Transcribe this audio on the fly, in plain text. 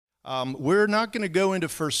We're not going to go into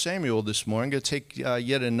 1 Samuel this morning. I'm going to take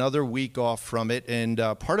yet another week off from it. And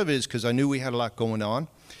part of it is because I knew we had a lot going on.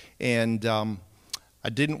 And I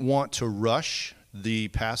didn't want to rush the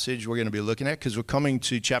passage we're going to be looking at because we're coming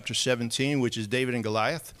to chapter 17, which is David and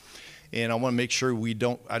Goliath. And I want to make sure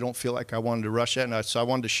I don't feel like I wanted to rush that. And so I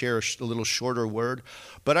wanted to share a little shorter word.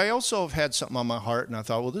 But I also have had something on my heart, and I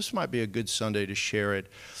thought, well, this might be a good Sunday to share it.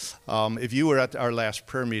 If you were at our last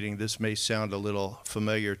prayer meeting, this may sound a little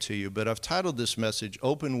familiar to you. But I've titled this message,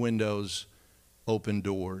 Open Windows, Open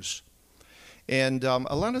Doors. And a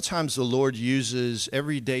lot of times the Lord uses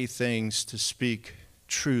everyday things to speak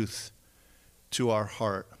truth to our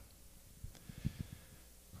heart.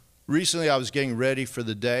 Recently, I was getting ready for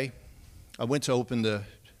the day. I went to open the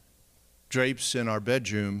drapes in our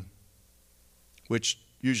bedroom, which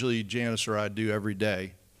usually Janice or I do every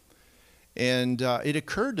day. And it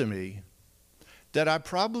occurred to me that I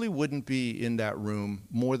probably wouldn't be in that room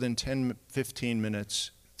more than 10, 15 minutes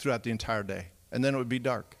throughout the entire day. And then it would be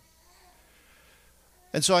dark.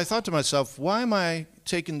 And so I thought to myself, why am I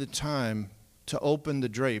taking the time to open the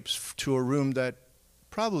drapes to a room that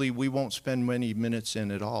probably we won't spend many minutes in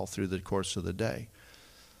at all through the course of the day?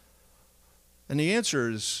 And the answer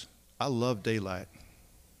is, I love daylight.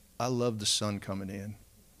 I love the sun coming in.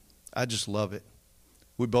 I just love it.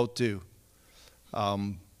 We both do.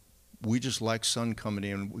 We just like sun coming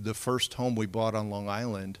in. The first home we bought on Long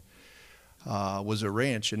Island was a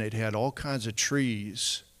ranch, and it had all kinds of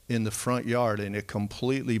trees in the front yard, and it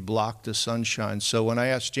completely blocked the sunshine. So when I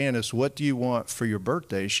asked Janice, what do you want for your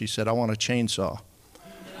birthday? She said, I want a chainsaw.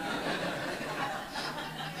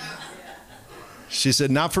 She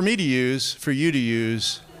said, not for me to use, for you to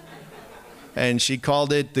use. And she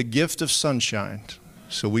called it the gift of sunshine.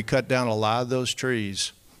 So we cut down a lot of those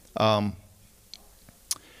trees.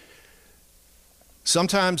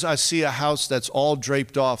 Sometimes I see a house that's all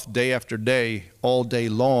draped off day after day, all day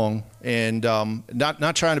long, and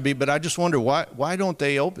not trying to be, but I just wonder why don't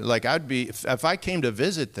they open? Like if I came to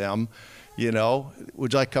visit them, would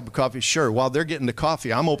you like a cup of coffee? Sure. While they're getting the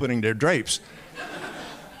coffee, I'm opening their drapes.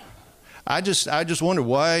 I just wonder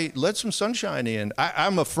why. Let some sunshine in.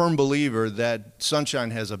 I'm a firm believer that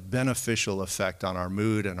sunshine has a beneficial effect on our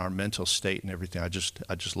mood and our mental state and everything. I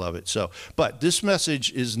just love it. So, but this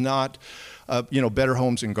message is not, better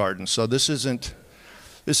homes and gardens. So this isn't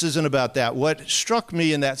about that. What struck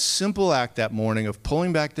me in that simple act that morning of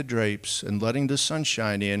pulling back the drapes and letting the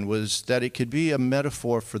sunshine in was that it could be a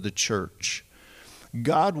metaphor for the church.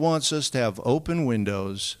 God wants us to have open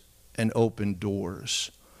windows and open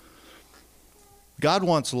doors. God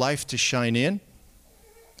wants life to shine in.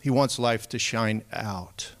 He wants life to shine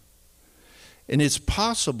out. And it's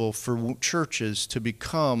possible for churches to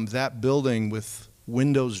become that building with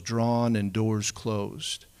windows drawn and doors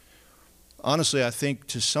closed. Honestly, I think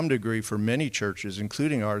to some degree for many churches,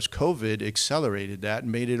 including ours, COVID accelerated that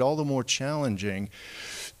and made it all the more challenging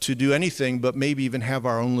to do anything but maybe even have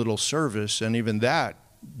our own little service, and even that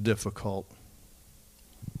difficult.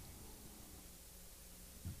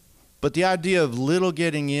 But the idea of little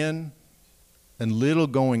getting in and little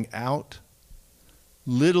going out,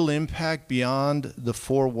 little impact beyond the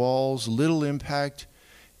four walls, little impact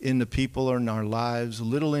in the people in our lives,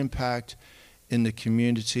 little impact in the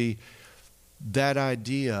community, that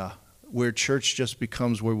idea where church just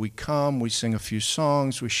becomes where we come, we sing a few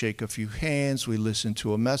songs, we shake a few hands, we listen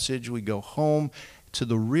to a message, we go home to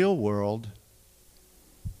the real world,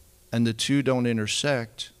 and the two don't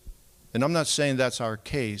intersect. And I'm not saying that's our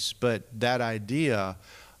case, but that idea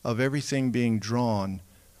of everything being drawn,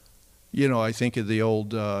 I think of the old,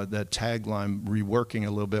 that tagline, reworking a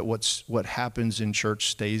little bit, what happens in church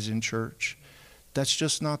stays in church. That's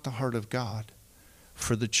just not the heart of God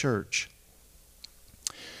for the church.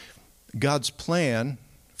 God's plan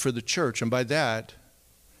for the church, and by that,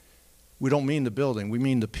 we don't mean the building, we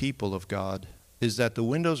mean the people of God, is that the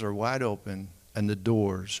windows are wide open and the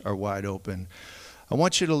doors are wide open. I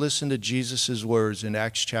want you to listen to Jesus' words in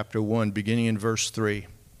Acts chapter 1, beginning in verse 3.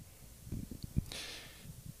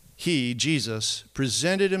 He, Jesus,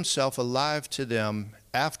 presented himself alive to them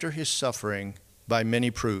after his suffering by many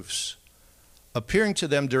proofs, appearing to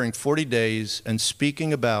them during 40 days and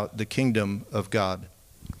speaking about the kingdom of God.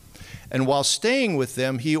 And while staying with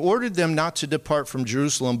them, he ordered them not to depart from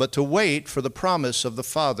Jerusalem, but to wait for the promise of the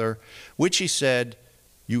Father, which he said,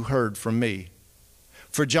 "You heard from me.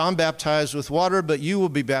 For John baptized with water, but you will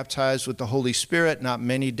be baptized with the Holy Spirit not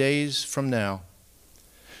many days from now."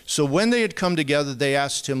 So when they had come together, they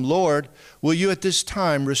asked him, "Lord, will you at this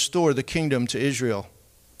time restore the kingdom to Israel?"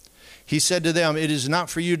 He said to them, "It is not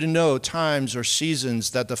for you to know times or seasons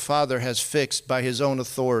that the Father has fixed by his own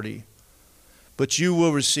authority. but you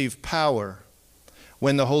will receive power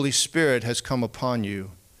when the Holy Spirit has come upon you.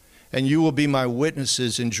 And you will be my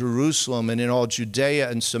witnesses in Jerusalem and in all Judea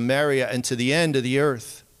and Samaria and to the end of the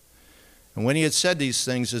earth. And when he had said these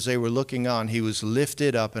things, as they were looking on, he was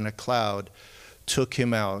lifted up, and a cloud took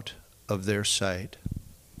him out of their sight.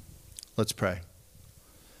 Let's pray.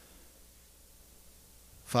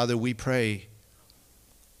 Father, we pray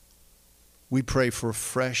for a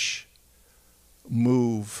fresh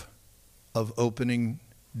move of opening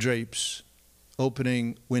drapes,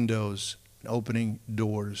 opening windows, and opening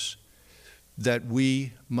doors, that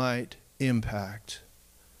we might impact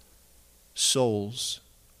souls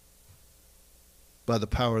by the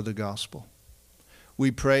power of the gospel.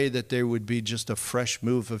 We pray that there would be just a fresh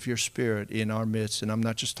move of your Spirit in our midst. And I'm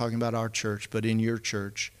not just talking about our church, but in your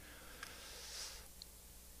church,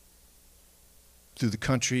 through the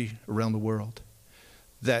country, around the world.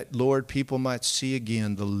 That, Lord, people might see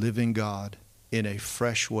again the living God in a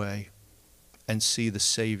fresh way and see the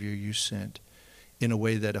Savior you sent in a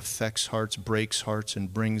way that affects hearts, breaks hearts,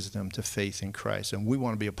 and brings them to faith in Christ. And we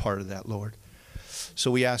want to be a part of that, Lord.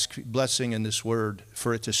 So we ask blessing in this word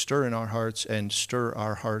for it to stir in our hearts and stir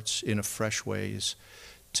our hearts in a fresh ways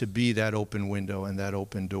to be that open window and that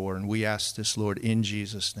open door. And we ask this, Lord, in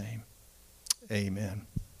Jesus' name. Amen.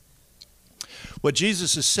 What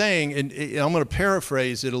Jesus is saying, and I'm going to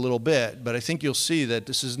paraphrase it a little bit, but I think you'll see that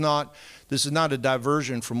this is not a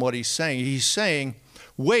diversion from what he's saying. He's saying,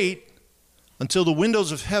 wait until the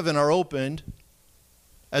windows of heaven are opened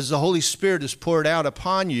as the Holy Spirit is poured out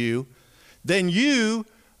upon you. Then you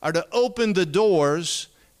are to open the doors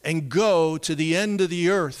and go to the end of the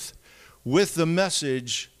earth with the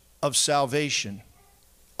message of salvation.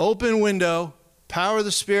 Open window, power of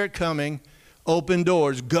the Spirit coming, open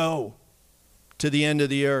doors, go to the end of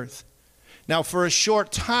the earth. Now, for a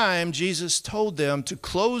short time, Jesus told them to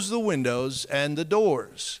close the windows and the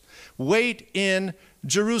doors. Wait in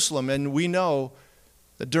Jerusalem. And we know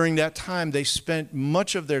that during that time, they spent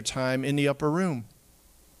much of their time in the upper room,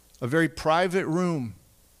 a very private room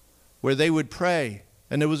where they would pray.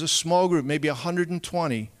 And there was a small group, maybe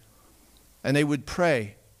 120, and they would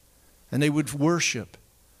pray and they would worship.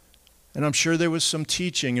 And I'm sure there was some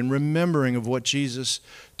teaching and remembering of what Jesus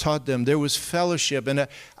taught them. There was fellowship. And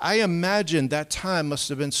I imagine that time must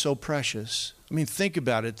have been so precious. I mean, think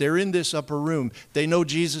about it. They're in this upper room. They know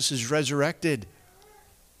Jesus is resurrected.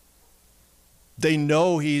 They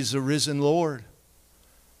know he's a risen Lord.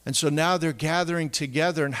 And so now they're gathering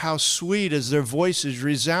together, and how sweet as their voices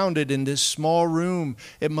resounded in this small room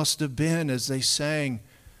it must have been as they sang.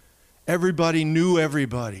 Everybody knew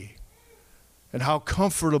everybody. And how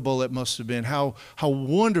comfortable it must have been, how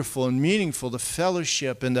wonderful and meaningful the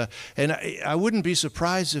fellowship. And I wouldn't be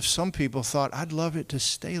surprised if some people thought, I'd love it to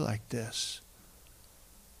stay like this.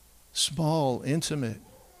 Small, intimate.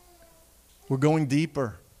 We're going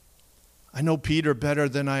deeper. I know Peter better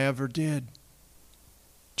than I ever did.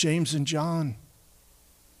 James and John.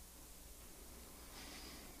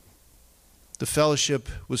 The fellowship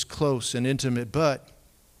was close and intimate, but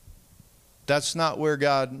that's not where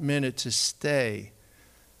God meant it to stay.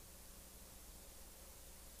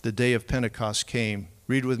 The day of Pentecost came.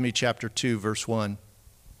 Read with me chapter 2, verse 1.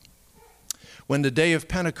 When the day of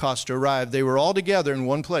Pentecost arrived, they were all together in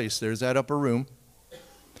one place. There's that upper room.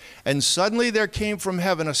 And suddenly there came from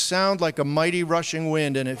heaven a sound like a mighty rushing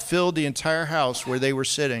wind, and it filled the entire house where they were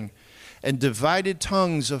sitting. And divided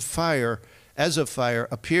tongues of fire, as of fire,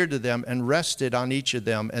 appeared to them and rested on each of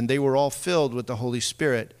them. And they were all filled with the Holy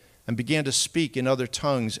Spirit and began to speak in other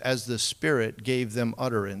tongues as the Spirit gave them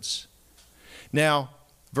utterance. Now,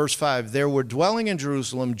 verse 5, there were dwelling in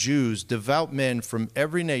Jerusalem Jews, devout men from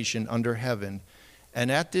every nation under heaven.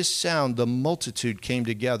 And at this sound the multitude came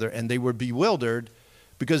together, and they were bewildered,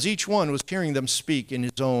 because each one was hearing them speak in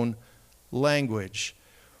his own language.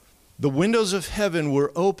 The windows of heaven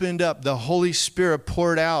were opened up. The Holy Spirit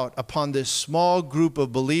poured out upon this small group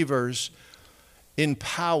of believers in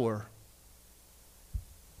power.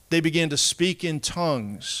 They began to speak in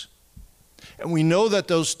tongues. And we know that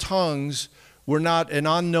those tongues were not an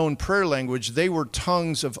unknown prayer language. They were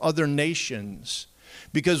tongues of other nations.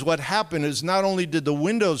 Because what happened is not only did the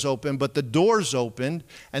windows open, but the doors opened,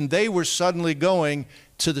 and they were suddenly going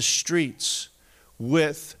to the streets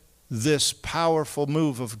with this powerful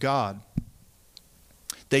move of God.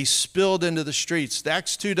 They spilled into the streets.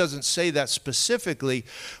 Acts 2 doesn't say that specifically,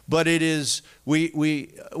 but it is,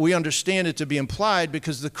 we understand it to be implied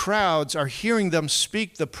because the crowds are hearing them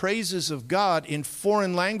speak the praises of God in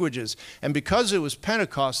foreign languages. And because it was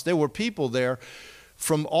Pentecost, there were people there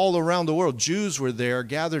from all around the world. Jews were there,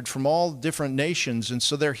 gathered from all different nations. And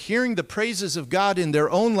so they're hearing the praises of God in their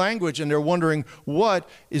own language, and they're wondering what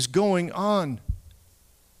is going on.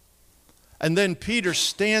 And then Peter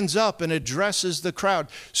stands up and addresses the crowd.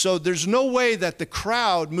 So there's no way that the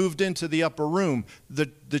crowd moved into the upper room.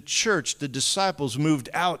 The church, the disciples, moved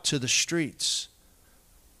out to the streets.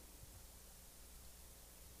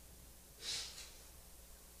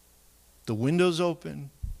 The windows opened.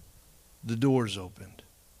 The doors opened.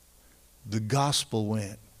 The gospel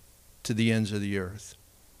went to the ends of the earth.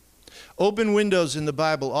 Open windows in the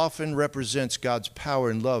Bible often represents God's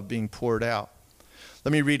power and love being poured out.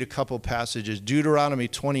 Let me read a couple passages. Deuteronomy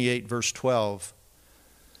 28, verse 12.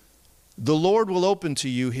 The Lord will open to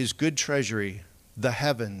you his good treasury, the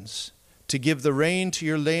heavens, to give the rain to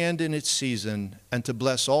your land in its season, and to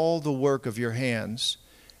bless all the work of your hands.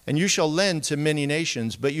 And you shall lend to many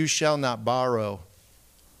nations, but you shall not borrow.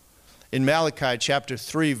 In Malachi chapter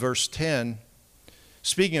 3, verse 10,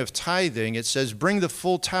 speaking of tithing, it says, bring the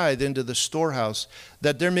full tithe into the storehouse,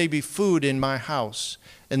 that there may be food in my house,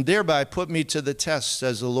 and thereby put me to the test,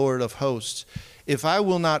 says the Lord of hosts, if I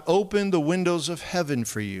will not open the windows of heaven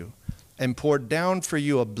for you, and pour down for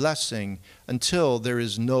you a blessing until there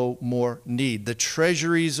is no more need. The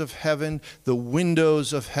treasuries of heaven, the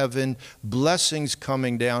windows of heaven, blessings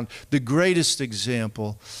coming down. The greatest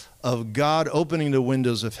example of God opening the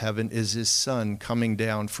windows of heaven is his Son coming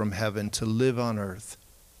down from heaven to live on earth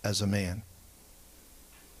as a man.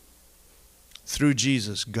 Through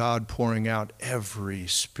Jesus, God pouring out every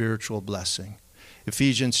spiritual blessing.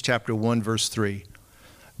 Ephesians chapter 1, verse 3.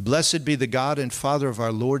 Blessed be the God and Father of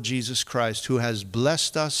our Lord Jesus Christ, who has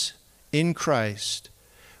blessed us in Christ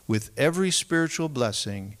with every spiritual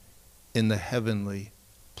blessing in the heavenly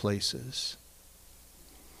places.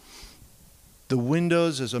 The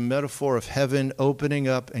windows is a metaphor of heaven opening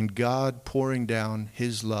up and God pouring down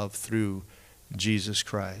his love through Jesus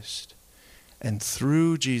Christ. And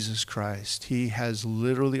through Jesus Christ, he has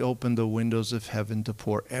literally opened the windows of heaven to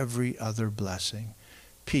pour every other blessing.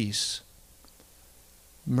 Peace,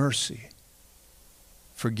 mercy,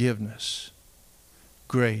 forgiveness,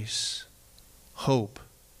 grace, hope,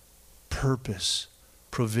 purpose,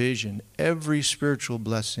 provision, every spiritual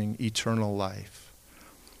blessing, eternal life.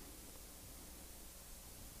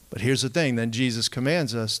 But here's the thing, then Jesus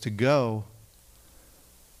commands us to go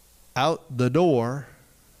out the door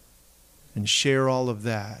and share all of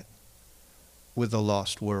that with a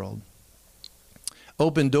lost world.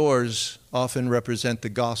 Open doors often represent the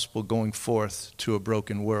gospel going forth to a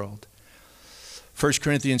broken world. 1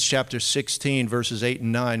 Corinthians chapter 16, verses 8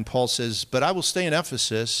 and 9, Paul says, but I will stay in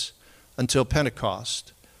Ephesus until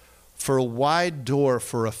Pentecost, for a wide door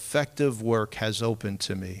for effective work has opened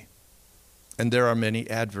to me, and there are many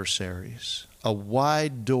adversaries. A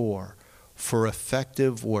wide door for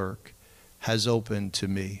effective work has opened to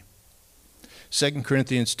me. 2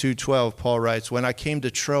 Corinthians 2:12, Paul writes, when I came to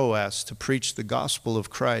Troas to preach the gospel of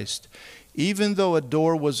Christ, even though a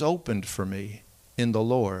door was opened for me in the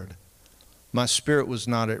Lord, my spirit was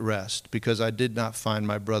not at rest, because I did not find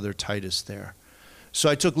my brother Titus there. So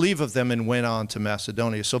I took leave of them and went on to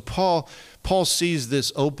Macedonia. So Paul sees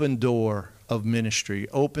this open door of ministry,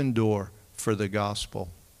 open door for the gospel.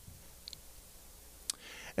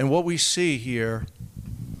 And what we see here,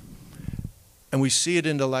 and we see it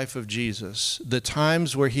in the life of Jesus, the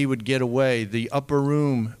times where he would get away, the upper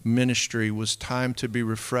room ministry was time to be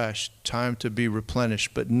refreshed, time to be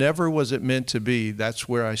replenished, but never was it meant to be, that's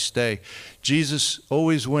where I stay. Jesus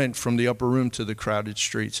always went from the upper room to the crowded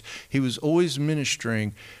streets. He was always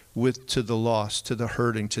ministering to the lost, to the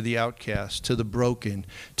hurting, to the outcast, to the broken,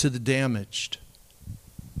 to the damaged.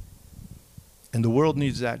 And the world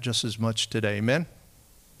needs that just as much today. Amen?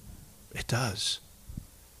 It does.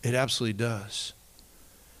 It absolutely does.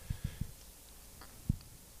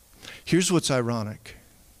 Here's what's ironic,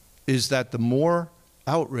 is that the more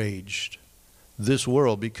outraged this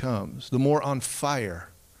world becomes, the more on fire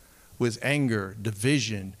with anger,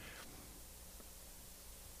 division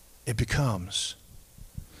it becomes,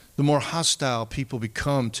 the more hostile people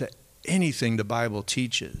become to anything the Bible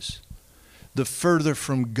teaches, the further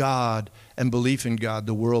from God and belief in God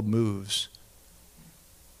the world moves.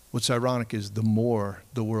 What's ironic is the more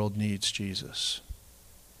the world needs Jesus.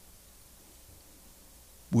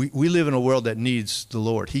 We live in a world that needs the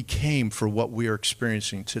Lord. He came for what we are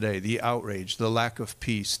experiencing today, the outrage, the lack of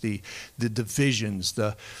peace, the divisions,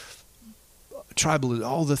 the tribalism,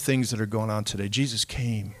 all the things that are going on today. Jesus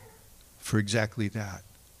came for exactly that.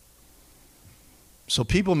 So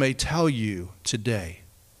people may tell you today,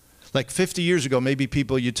 like 50 years ago, maybe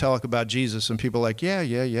you talk about Jesus and people are like,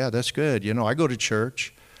 yeah, that's good. You know, I go to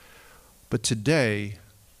church. But today,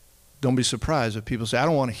 don't be surprised if people say, I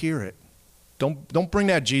don't want to hear it. Don't bring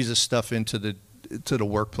that Jesus stuff into the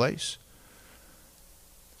workplace.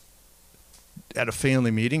 At a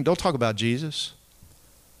family meeting, don't talk about Jesus.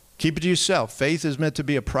 Keep it to yourself. Faith is meant to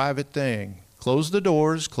be a private thing. Close the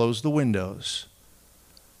doors, close the windows.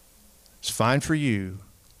 It's fine for you.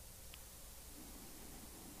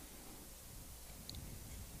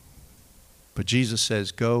 But Jesus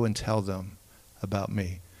says, go and tell them about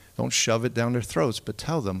me. Don't shove it down their throats, but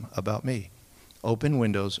tell them about me. Open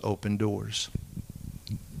windows, open doors.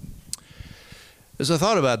 As I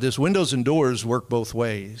thought about this, windows and doors work both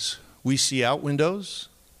ways. We see out windows,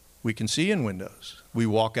 we can see in windows. We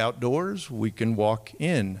walk outdoors, we can walk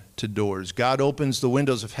in to doors. God opens the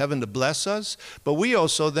windows of heaven to bless us, but we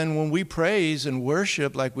also then, when we praise and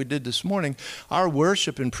worship like we did this morning, our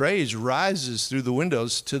worship and praise rises through the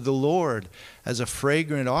windows to the Lord as a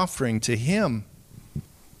fragrant offering to Him,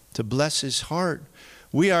 to bless His heart.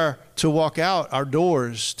 We are to walk out our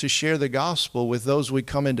doors to share the gospel with those we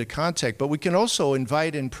come into contact. But we can also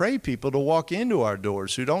invite and pray people to walk into our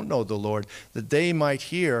doors who don't know the Lord, that they might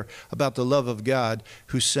hear about the love of God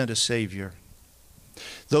who sent a Savior.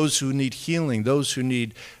 Those who need healing, those who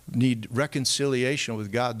need reconciliation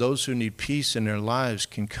with God, those who need peace in their lives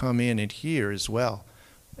can come in and hear as well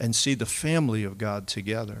and see the family of God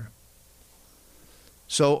together.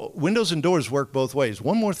 So windows and doors work both ways.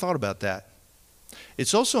 One more thought about that.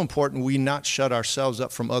 It's also important we not shut ourselves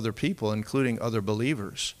up from other people, including other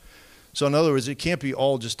believers. So in other words, it can't be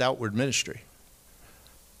all just outward ministry.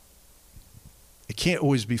 It can't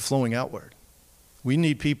always be flowing outward. We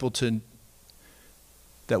need people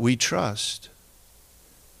that we trust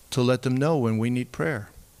to let them know when we need prayer,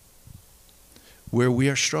 where we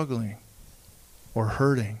are struggling or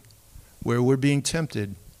hurting, where we're being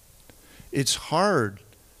tempted. It's hard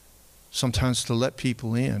sometimes to let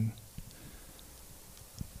people in.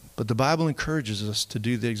 But the Bible encourages us to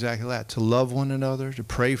do exactly that, to love one another, to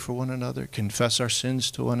pray for one another, confess our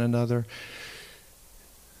sins to one another.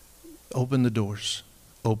 Open the doors,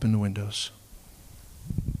 open the windows.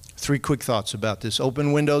 3 quick thoughts about this.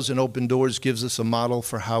 Open windows and open doors gives us a model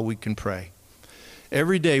for how we can pray.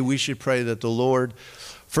 Every day we should pray that the Lord,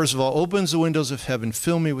 first of all, opens the windows of heaven.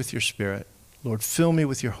 Fill me with your Spirit. Lord, fill me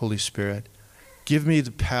with your Holy Spirit. Give me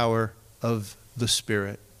the power of the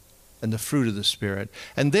Spirit and the fruit of the Spirit.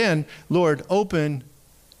 And then, Lord, open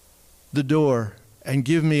the door and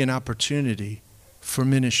give me an opportunity for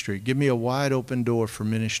ministry. Give me a wide open door for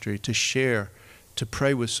ministry, to share, to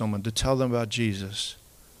pray with someone, to tell them about Jesus.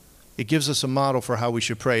 It gives us a model for how we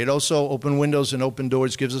should pray. It also, open windows and open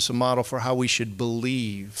doors, gives us a model for how we should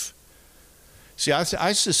believe. See, I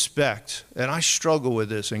suspect, and I struggle with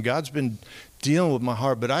this, and God's been dealing with my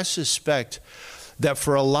heart, but I suspect that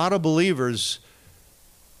for a lot of believers,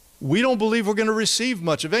 we don't believe we're going to receive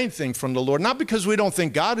much of anything from the Lord. Not because we don't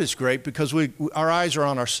think God is great, because our eyes are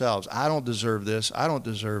on ourselves. I don't deserve this. I don't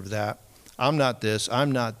deserve that. I'm not this.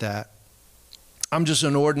 I'm not that. I'm just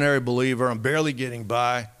an ordinary believer. I'm barely getting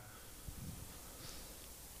by.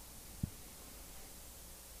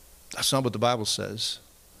 That's not what the Bible says.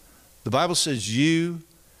 The Bible says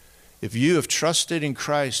if you have trusted in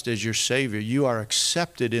Christ as your Savior, you are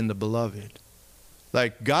accepted in the Beloved.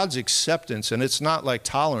 Like God's acceptance, and it's not like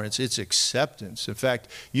tolerance, it's acceptance. In fact,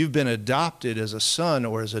 you've been adopted as a son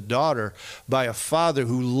or as a daughter by a Father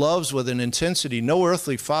who loves with an intensity no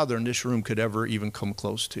earthly father in this room could ever even come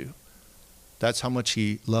close to. That's how much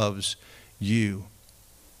He loves you.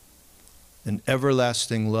 An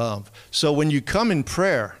everlasting love. So when you come in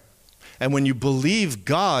prayer, and when you believe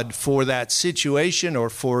God for that situation or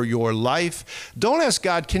for your life, don't ask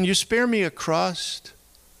God, can you spare me a crust?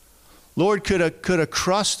 Lord, could a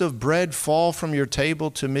crust of bread fall from your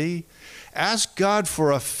table to me? Ask God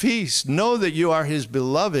for a feast. Know that you are His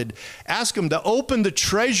beloved. Ask Him to open the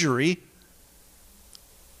treasury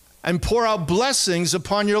and pour out blessings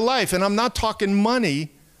upon your life. And I'm not talking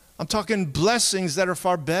money. I'm talking blessings that are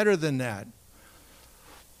far better than that.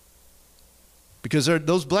 Because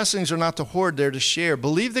those blessings are not to hoard, they're to share.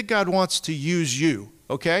 Believe that God wants to use you,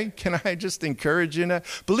 okay? Can I just encourage you in that?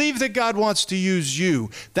 Believe that God wants to use you.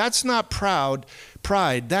 That's not pride.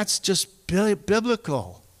 That's just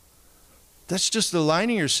biblical. That's just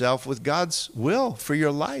aligning yourself with God's will for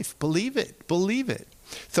your life. Believe it. Believe it.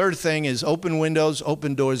 Third thing is open windows,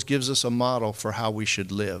 open doors gives us a model for how we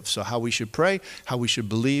should live. So how we should pray, how we should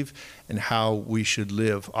believe, and how we should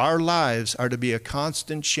live. Our lives are to be a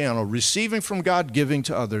constant channel, receiving from God, giving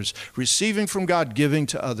to others. Receiving from God, giving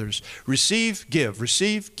to others. Receive, give.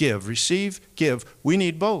 Receive, give. Receive, give. We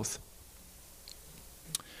need both.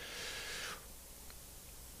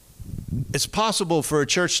 it's possible for a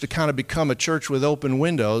church to kind of become a church with open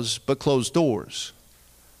windows but closed doors.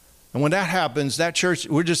 And when that happens, that church,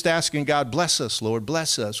 we're just asking God, bless us, Lord,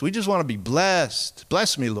 bless us. We just want to be blessed.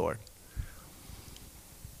 Bless me, Lord.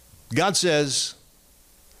 God says,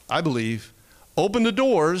 I believe, open the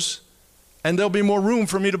doors and there'll be more room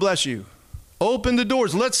for me to bless you. Open the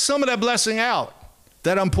doors. Let some of that blessing out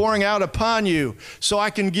that I'm pouring out upon you so I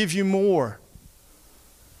can give you more.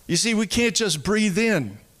 You see, we can't just breathe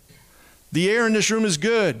in. The air in this room is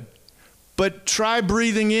good, but try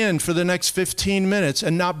breathing in for the next 15 minutes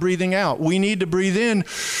and not breathing out. We need to breathe in.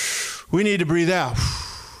 We need to breathe out.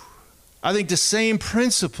 I think the same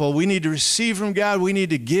principle we need to receive from God, we need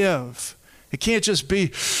to give. It can't just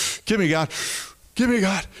be, give me God, give me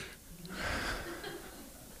God.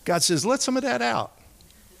 God says, let some of that out.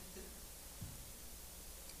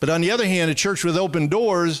 But on the other hand, a church with open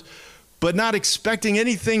doors, but not expecting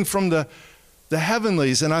anything from the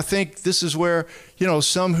heavenlies. And I think this is where,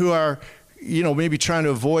 some who are, maybe trying to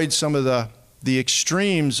avoid some of the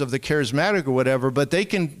extremes of the charismatic or whatever, but they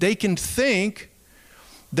can think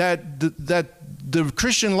that the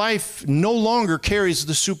Christian life no longer carries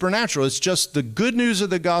the supernatural. It's just the good news of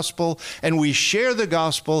the gospel, and we share the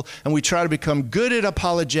gospel, and we try to become good at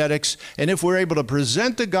apologetics. And if we're able to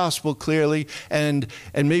present the gospel clearly and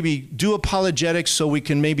maybe do apologetics so we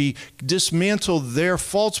can maybe dismantle their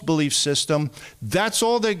false belief system, that's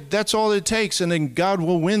all it takes, and then God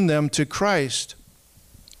will win them to Christ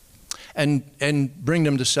and bring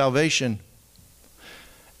them to salvation.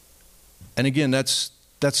 And again, that's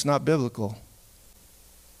not biblical.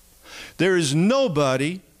 There is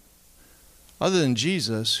nobody other than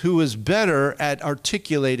Jesus who is better at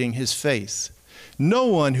articulating his faith. No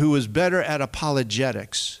one who is better at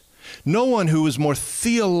apologetics. No one who is more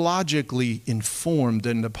theologically informed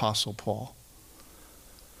than the Apostle Paul.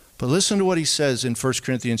 But listen to what he says in 1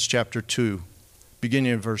 Corinthians chapter 2,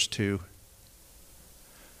 beginning in verse 2.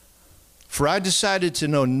 For I decided to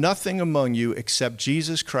know nothing among you except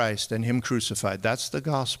Jesus Christ and him crucified. That's the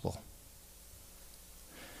gospel.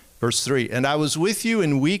 Verse 3, and I was with you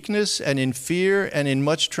in weakness and in fear and in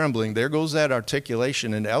much trembling. There goes that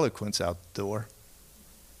articulation and eloquence out the door.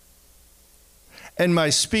 And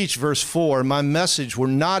my speech, verse 4, my message were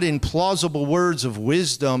not in plausible words of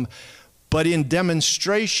wisdom, but in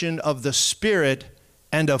demonstration of the Spirit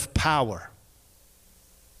and of power,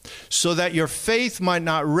 so that your faith might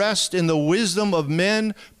not rest in the wisdom of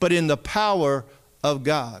men, but in the power of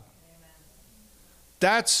God. Amen.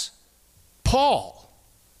 That's Paul.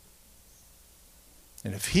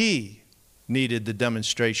 And if he needed the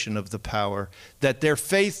demonstration of the power, that their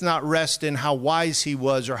faith not rest in how wise he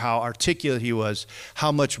was or how articulate he was,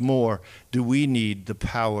 how much more do we need the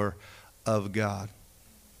power of God?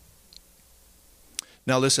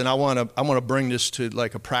 Now listen, I want to bring this to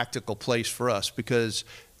like a practical place for us, because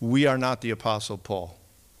we are not the Apostle Paul.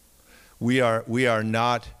 We are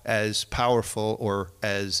not as powerful or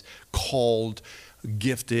as called,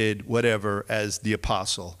 gifted, whatever, as the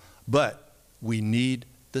apostle. But we need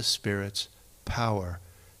the Spirit's power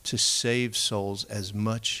to save souls as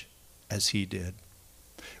much as he did.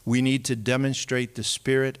 We need to demonstrate the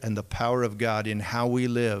Spirit and the power of God in how we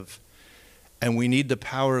live. And we need the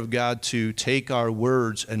power of God to take our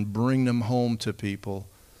words and bring them home to people.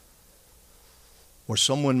 Or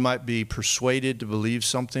someone might be persuaded to believe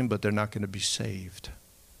something, but they're not going to be saved.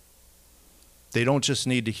 They don't just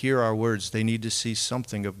need to hear our words. They need to see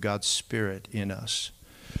something of God's Spirit in us.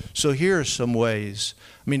 So here are some ways.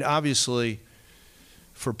 I mean, obviously,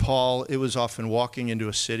 for Paul, it was often walking into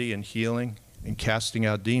a city and healing and casting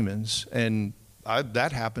out demons. And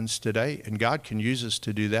that happens today, and God can use us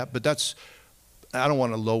to do that. But I don't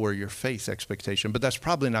want to lower your faith expectation, but that's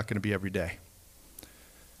probably not going to be every day.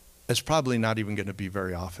 It's probably not even going to be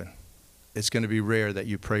very often. It's going to be rare that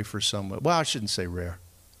you pray for someone. Well, I shouldn't say rare.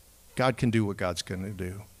 God can do what God's going to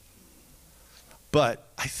do. But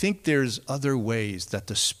I think there's other ways that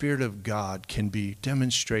the Spirit of God can be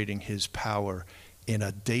demonstrating his power in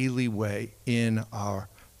a daily way in our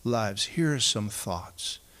lives. Here are some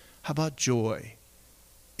thoughts. How about joy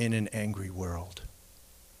in an angry world?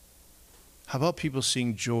 How about people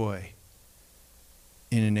seeing joy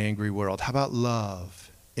in an angry world? How about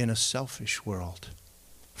love in a selfish world?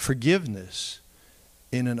 Forgiveness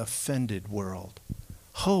in an offended world?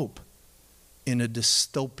 Hope in a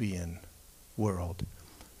dystopian world?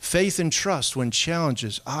 Faith and trust when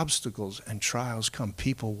challenges, obstacles, and trials come.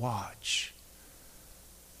 People watch.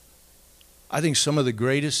 I think some of the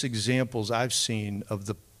greatest examples I've seen of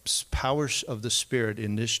the power of the Spirit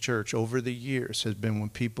in this church over the years has been when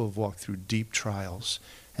people have walked through deep trials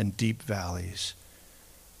and deep valleys,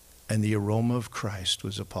 and the aroma of Christ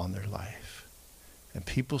was upon their life. And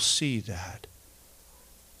people see that,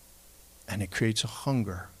 and it creates a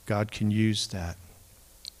hunger. God can use that.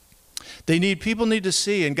 People need to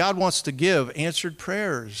see, and God wants to give answered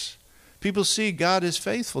prayers. People see God is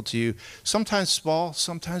faithful to you, sometimes small,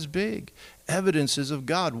 sometimes big. Evidences of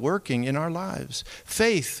God working in our lives.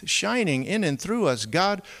 Faith shining in and through us.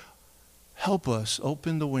 God, help us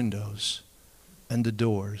open the windows and the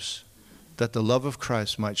doors that the love of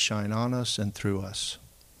Christ might shine on us and through us.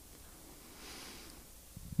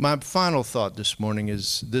 My final thought this morning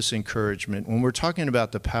is this encouragement. When we're talking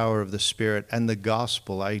about the power of the Spirit and the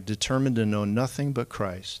gospel, I determined to know nothing but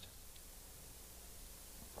Christ.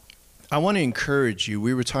 I want to encourage you,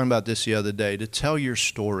 we were talking about this the other day, to tell your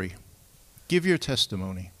story. Give your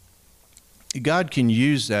testimony. God can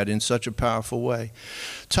use that in such a powerful way.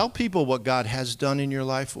 Tell people what God has done in your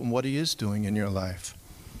life and what He is doing in your life.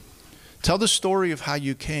 Tell the story of how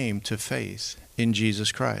you came to faith in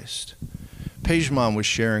Jesus Christ. Pejman was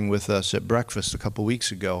sharing with us at breakfast a couple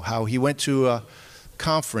weeks ago how he went to a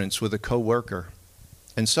conference with a coworker,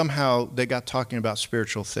 and somehow they got talking about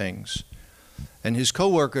spiritual things. And his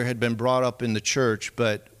coworker had been brought up in the church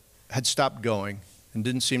but had stopped going and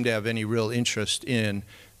didn't seem to have any real interest in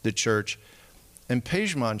the church. And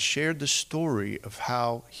Pejman shared the story of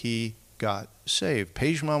how he got saved.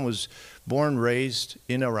 Pejman was born, raised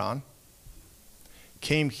in Iran,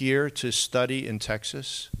 came here to study in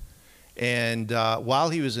Texas, and while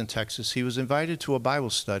he was in Texas, he was invited to a Bible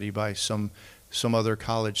study by some other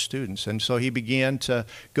college students. And so he began to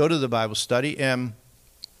go to the Bible study, and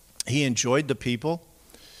he enjoyed the people.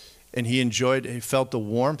 And he felt the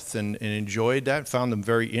warmth and enjoyed that, found them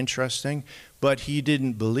very interesting, but he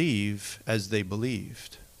didn't believe as they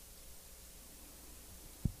believed.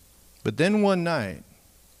 But then one night,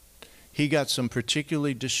 he got some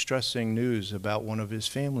particularly distressing news about one of his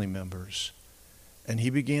family members, and he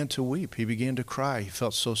began to weep. He began to cry. He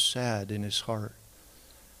felt so sad in his heart.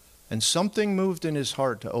 And something moved in his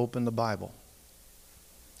heart to open the Bible.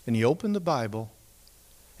 And he opened the Bible,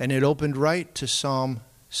 and it opened right to Psalm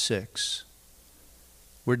 6,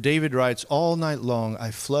 where David writes, "All night long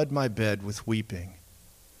I flood my bed with weeping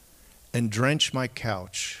and drench my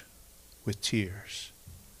couch with tears."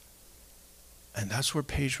 And that's where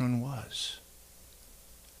Pejman was.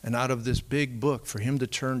 And out of this big book, for him to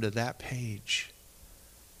turn to that page,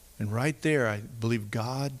 and right there, I believe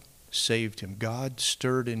God saved him. God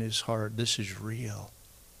stirred in his heart, this is real.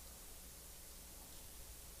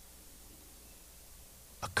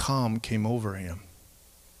 A calm came over him.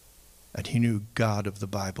 And he knew God of the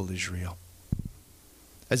Bible is real.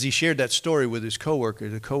 As he shared that story with his coworker,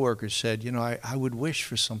 the coworker said, I would wish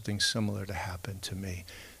for something similar to happen to me.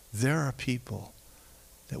 There are people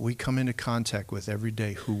that we come into contact with every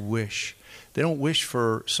day who wish. They don't wish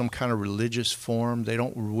for some kind of religious form. They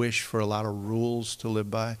don't wish for a lot of rules to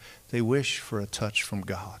live by. They wish for a touch from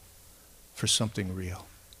God, for something real.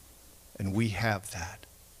 And we have that.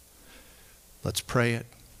 Let's pray it.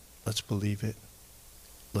 Let's believe it.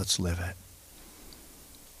 Let's live it.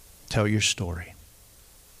 Tell your story.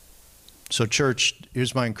 So church,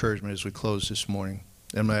 here's my encouragement as we close this morning.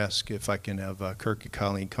 I'm going to ask if I can have Kirk and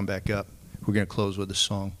Colleen come back up. We're going to close with a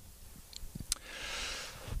song.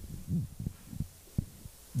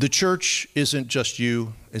 The church isn't just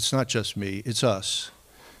you. It's not just me. It's us.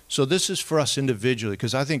 So this is for us individually,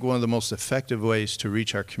 because I think one of the most effective ways to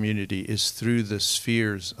reach our community is through the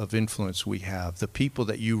spheres of influence we have, the people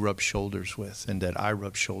that you rub shoulders with and that I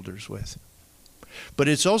rub shoulders with. But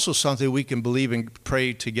it's also something we can believe and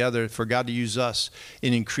pray together for God to use us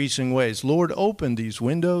in increasing ways. Lord, open these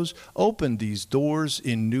windows, open these doors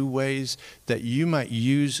in new ways that you might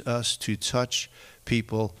use us to touch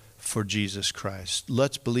people for Jesus Christ.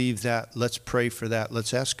 Let's believe that. Let's pray for that.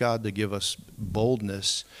 Let's ask God to give us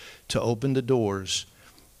boldness to open the doors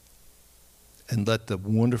and let the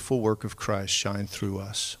wonderful work of Christ shine through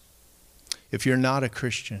us. If you're not a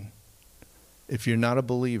Christian, if you're not a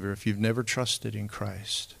believer, if you've never trusted in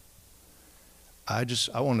Christ, I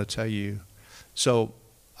want to tell you, so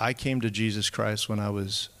I came to Jesus Christ when I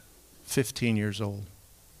was 15 years old.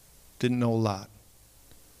 Didn't know a lot,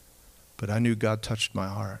 but I knew God touched my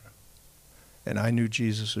heart. And I knew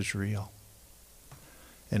Jesus was real.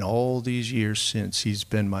 And all these years since, he's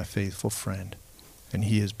been my faithful friend. And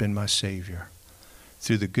he has been my Savior.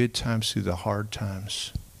 Through the good times, through the hard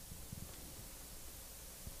times.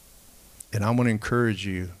 And I want to encourage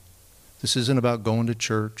you, this isn't about going to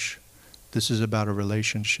church. This is about a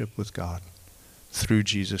relationship with God through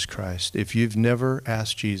Jesus Christ. If you've never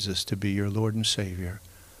asked Jesus to be your Lord and Savior,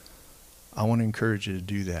 I want to encourage you to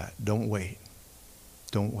do that. Don't wait.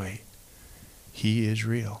 Don't wait. He is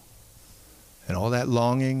real. And all that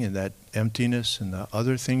longing and that emptiness and the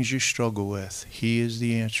other things you struggle with, he is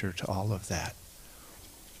the answer to all of that.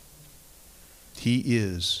 He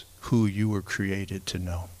is who you were created to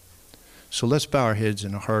know. So let's bow our heads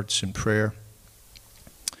and our hearts in prayer.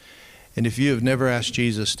 And if you have never asked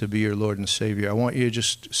Jesus to be your Lord and Savior, I want you to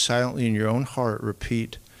just silently in your own heart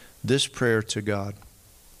repeat this prayer to God.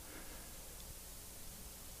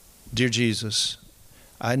 Dear Jesus,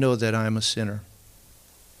 I know that I'm a sinner.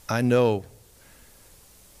 I know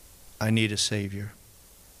I need a Savior.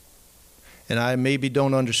 And I maybe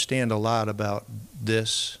don't understand a lot about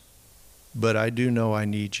this, but I do know I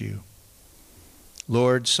need you.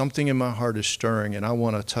 Lord, something in my heart is stirring, and I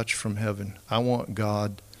want a touch from heaven. I want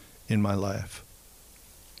God in my life.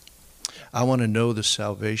 I want to know the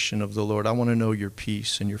salvation of the Lord. I want to know your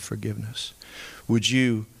peace and your forgiveness. Would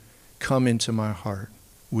you come into my heart?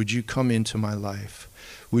 Would you come into my life?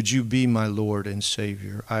 Would you be my Lord and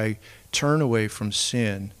Savior? I turn away from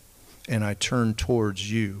sin and I turn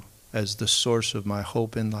towards you as the source of my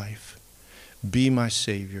hope in life. Be my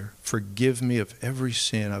Savior. Forgive me of every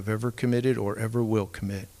sin I've ever committed or ever will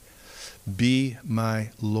commit. Be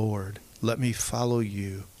my Lord. Let me follow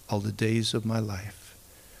you all the days of my life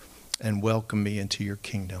and welcome me into your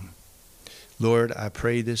kingdom. Lord, I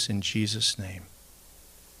pray this in Jesus' name.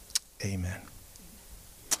 Amen.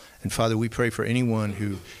 And Father, we pray for anyone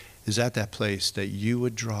who is at that place that you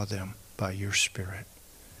would draw them by your Spirit.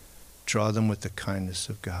 Draw them with the kindness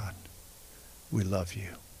of God. We love you.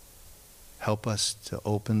 Help us to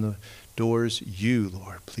open the doors. You,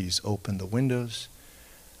 Lord, please open the windows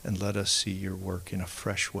and let us see your work in a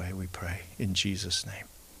fresh way, we pray. In Jesus' name,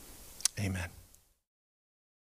 amen.